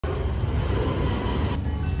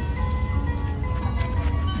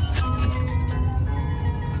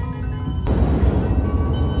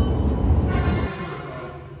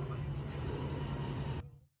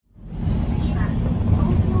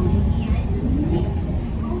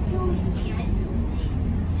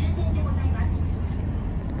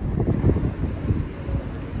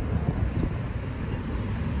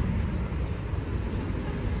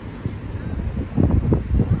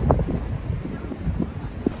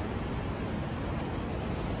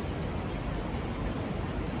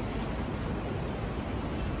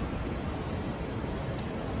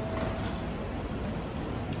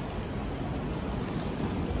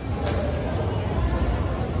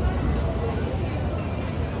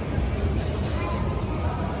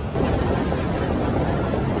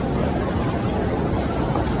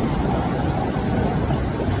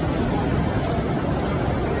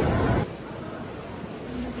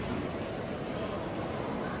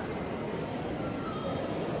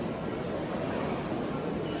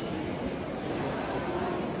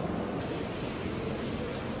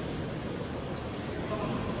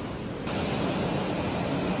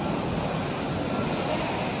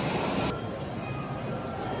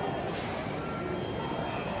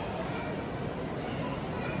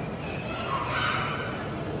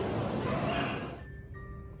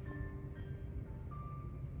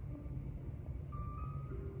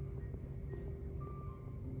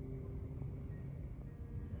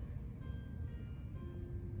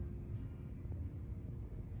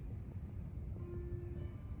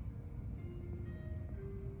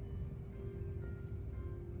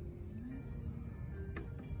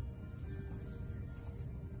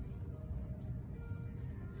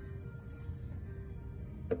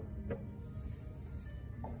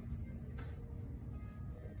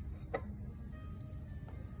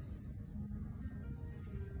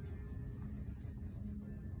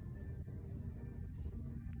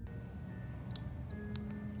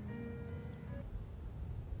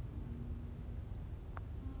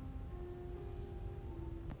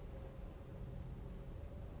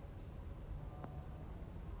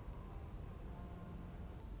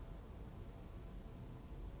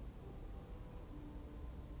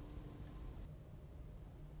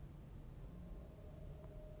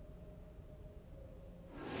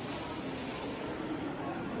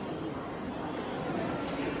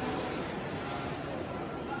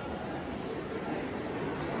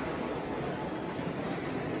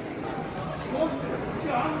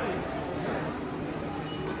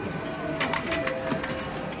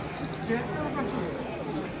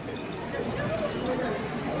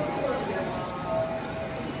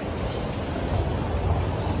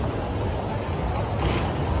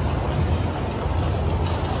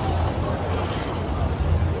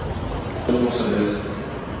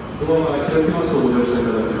号が開いてますとご乗車い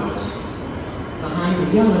ただきます。Behind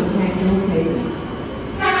the yellow tactile pavement.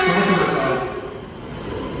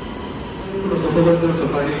 外側の車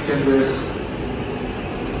会危険です。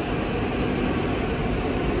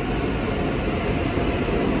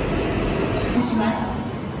します。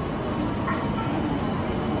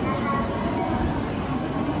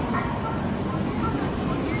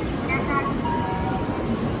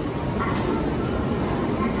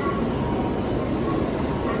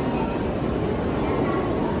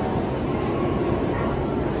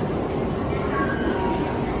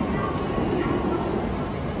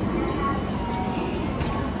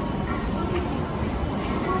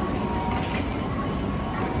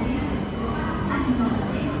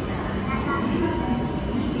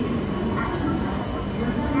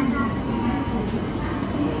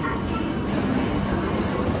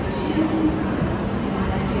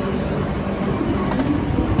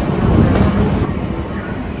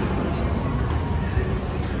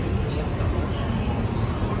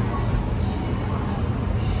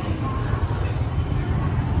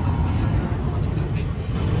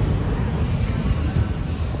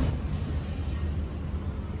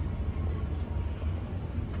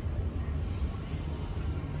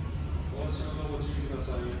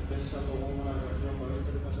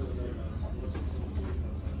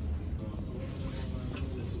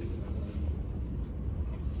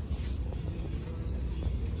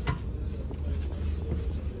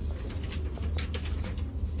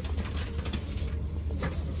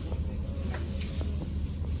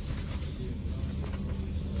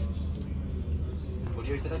ご利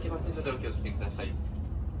用いただけませんのでお気をつけください。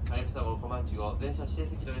はやぶさ号小町号電車指定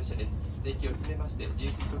席の列車です。定期を含めまして自由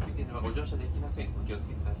席特急券ではご乗車できません。お気をつ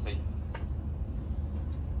けください。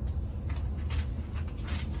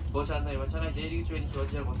号車案内は車内出入り口に表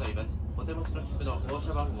示がございます。お手持ちの切符の号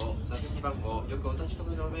車番号、座席番号、よくお確か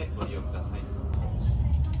めの上ご利用ください。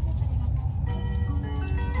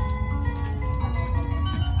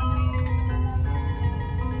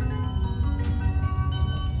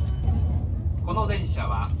この電車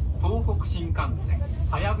は東北新幹線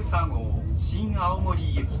はやぶさ号新青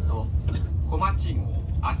森行きと小町号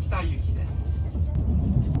秋田行きです。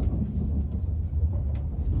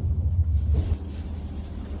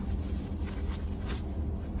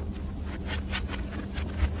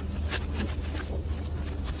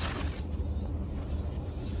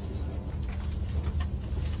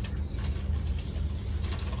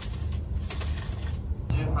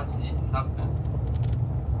18時3分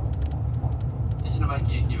石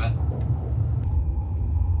巻行きは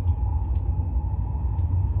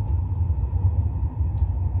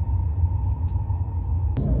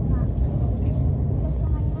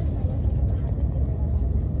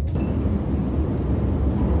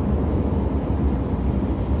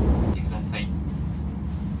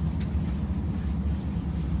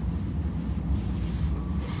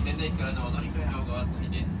仙台駅からのお乗り換えのご案内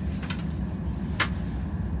です。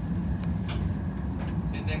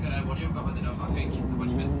仙台から盛岡までの各駅に停ま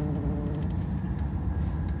ります。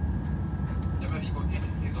山火5系列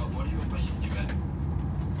の盛岡行きは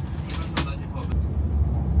車と同じホーム。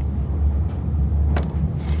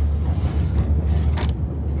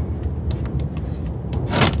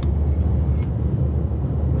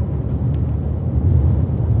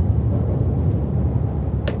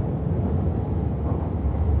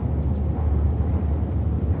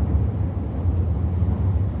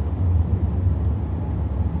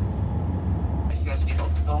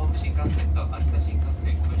東北新幹線と秋田新幹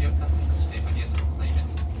線ご利用くださいましてありがとうございま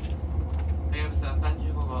す。はやぶさ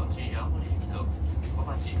35号新青森行きと小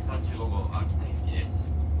町35号秋田行きです。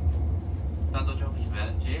担当乗務員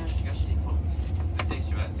は JR 東日本、運転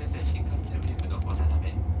手は仙台新幹線ウィークの渡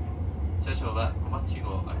辺、車掌は小町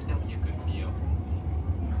号秋田ウィーク利用。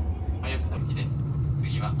はやぶさ行きです。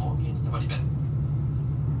次は大宮に停まります。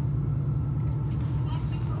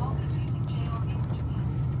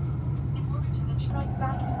の持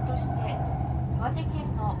参品として岩手県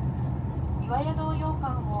の岩屋堂羊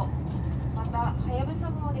羹を、またはやぶさ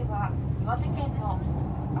号では岩手県の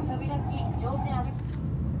朝開き乗船あり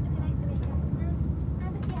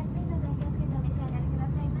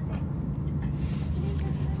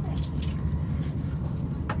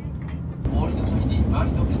お降りの際に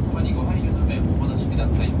周りのお客様にご配慮の上お戻しくだ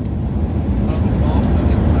さい。その時も多くの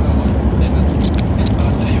お客様がお降りになります。お客様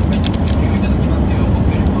は4回にご利用いただきますようご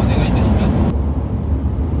協力をお願いいたします。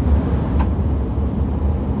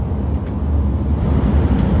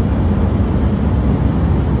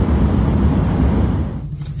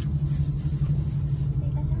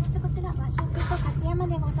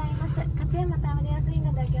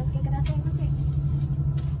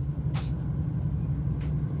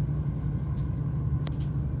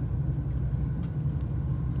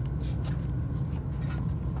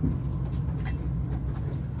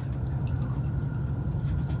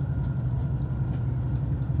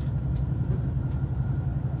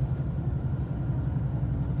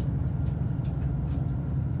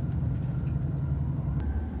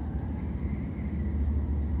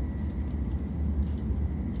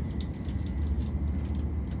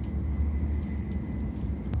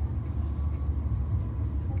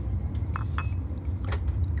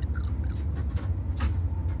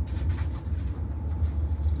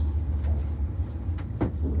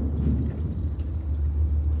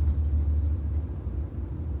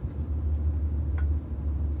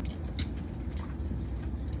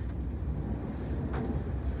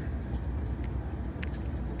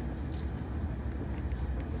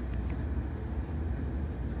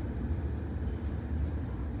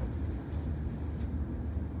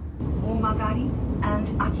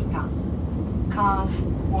Akita. Cars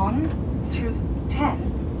 1 through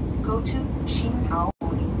 10 go to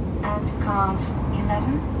Shin-Aomori, and cars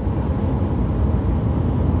 11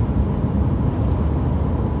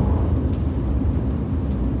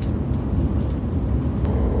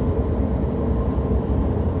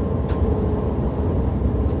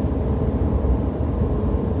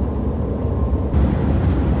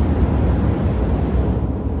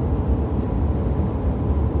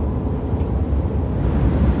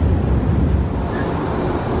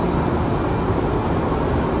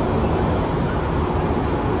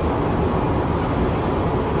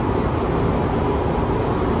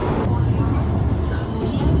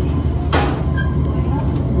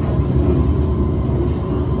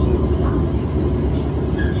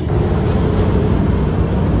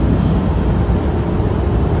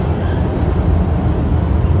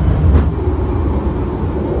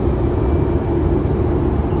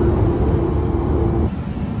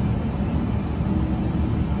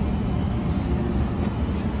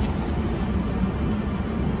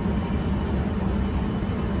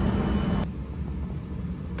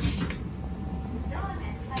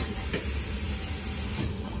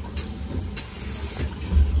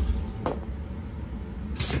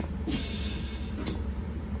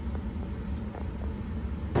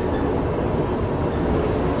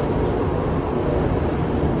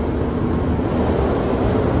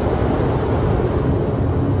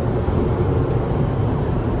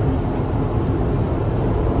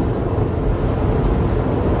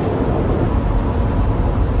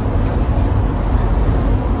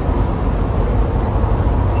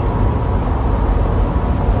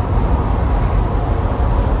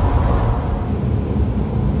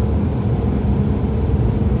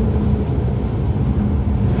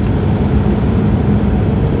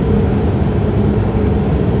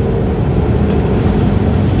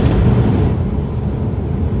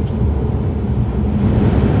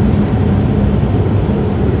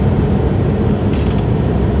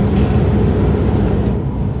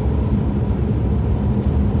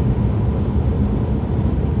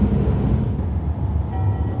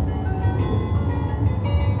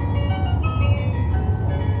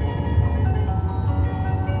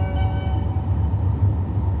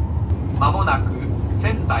まもなく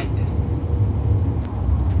仙台です。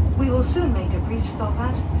 We will soon make a brief stop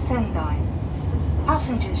at Sendai.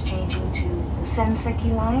 Passengers changing to the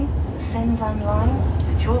Senseki line, the Senzan line,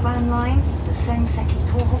 the Joban line, the Senseki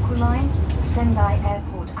Tohoku line, the Sendai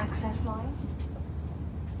Airport access line.